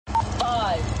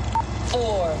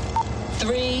4,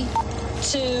 3,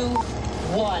 2,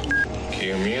 1.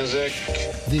 Cue music.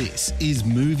 This is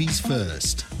Movies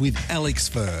First with Alex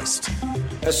First.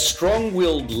 A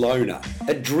strong-willed loner,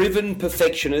 a driven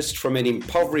perfectionist from an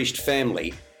impoverished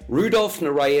family, Rudolf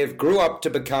Nureyev grew up to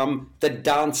become the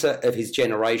dancer of his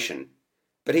generation.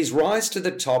 But his rise to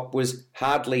the top was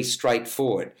hardly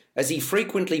straightforward, as he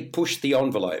frequently pushed the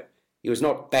envelope. He was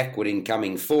not backward in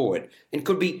coming forward, and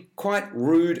could be quite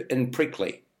rude and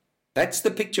prickly. That's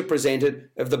the picture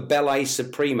presented of the ballet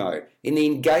supremo in the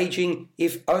engaging,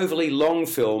 if overly long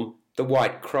film, The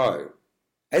White Crow.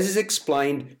 As is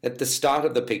explained at the start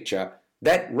of the picture,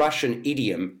 that Russian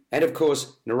idiom, and of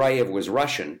course Nureyev was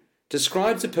Russian,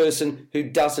 describes a person who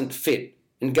doesn't fit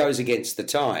and goes against the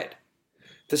tide.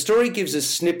 The story gives us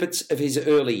snippets of his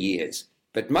early years,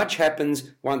 but much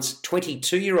happens once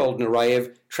 22-year-old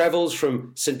Nureyev travels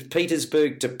from St.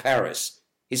 Petersburg to Paris,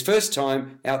 his first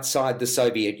time outside the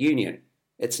Soviet Union.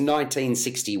 It's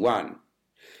 1961.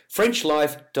 French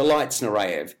life delights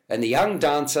Nureyev, and the young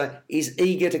dancer is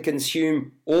eager to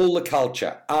consume all the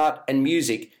culture, art and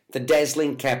music the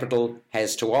dazzling capital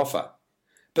has to offer.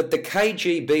 But the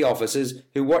KGB officers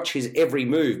who watch his every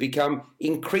move become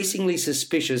increasingly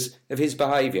suspicious of his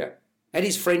behaviour and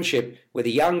his friendship with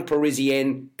a young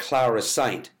Parisienne Clara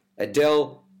Saint,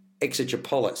 Adele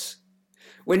Exarchopoulos.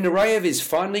 When Nureyev is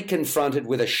finally confronted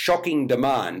with a shocking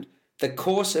demand, the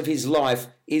course of his life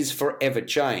is forever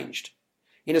changed.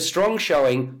 In a strong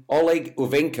showing, Oleg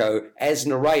Uvenko as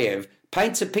Nureyev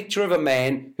paints a picture of a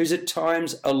man who's at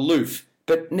times aloof,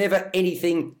 but never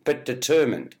anything but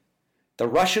determined. The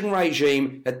Russian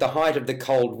regime at the height of the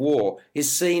Cold War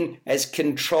is seen as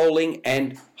controlling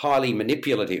and highly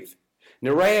manipulative.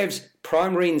 Nureyev's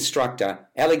primary instructor,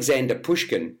 Alexander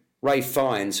Pushkin, Ray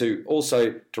Fiennes, who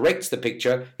also directs the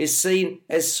picture, is seen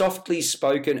as softly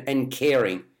spoken and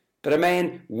caring, but a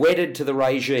man wedded to the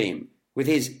regime, with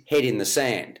his head in the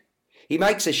sand. He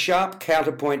makes a sharp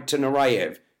counterpoint to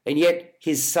Nureyev, and yet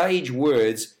his sage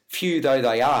words, few though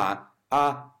they are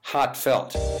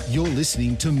heartfelt. You're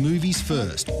listening to Movies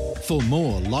First. For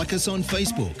more, like us on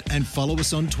Facebook and follow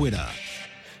us on Twitter.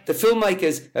 The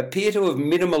filmmakers appear to have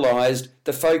minimalised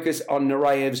the focus on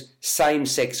Nureyev's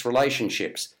same-sex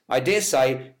relationships, I dare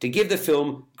say to give the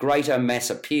film greater mass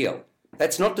appeal.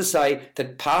 That's not to say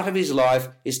that part of his life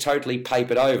is totally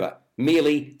papered over,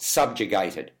 merely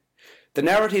subjugated. The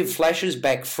narrative flashes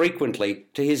back frequently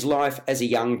to his life as a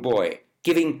young boy,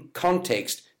 giving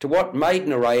context to what made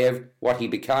Nureyev what he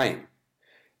became.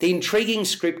 The intriguing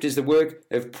script is the work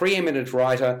of preeminent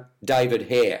writer David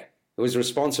Hare, who was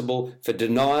responsible for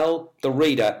Denial, The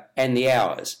Reader and The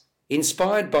Hours,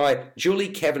 inspired by Julie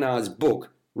Kavanagh's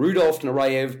book, Rudolf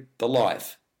Nureyev, The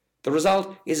Life. The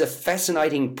result is a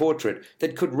fascinating portrait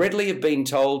that could readily have been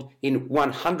told in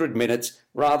 100 minutes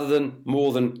rather than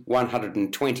more than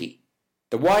 120.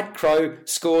 The White Crow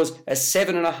scores a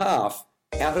 7.5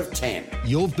 out of 10.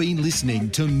 You've been listening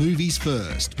to Movies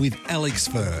First with Alex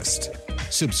First.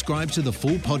 Subscribe to the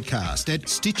full podcast at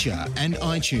Stitcher and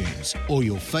iTunes or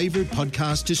your favourite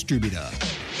podcast distributor.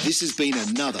 This has been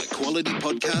another quality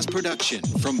podcast production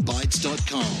from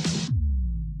Bytes.com.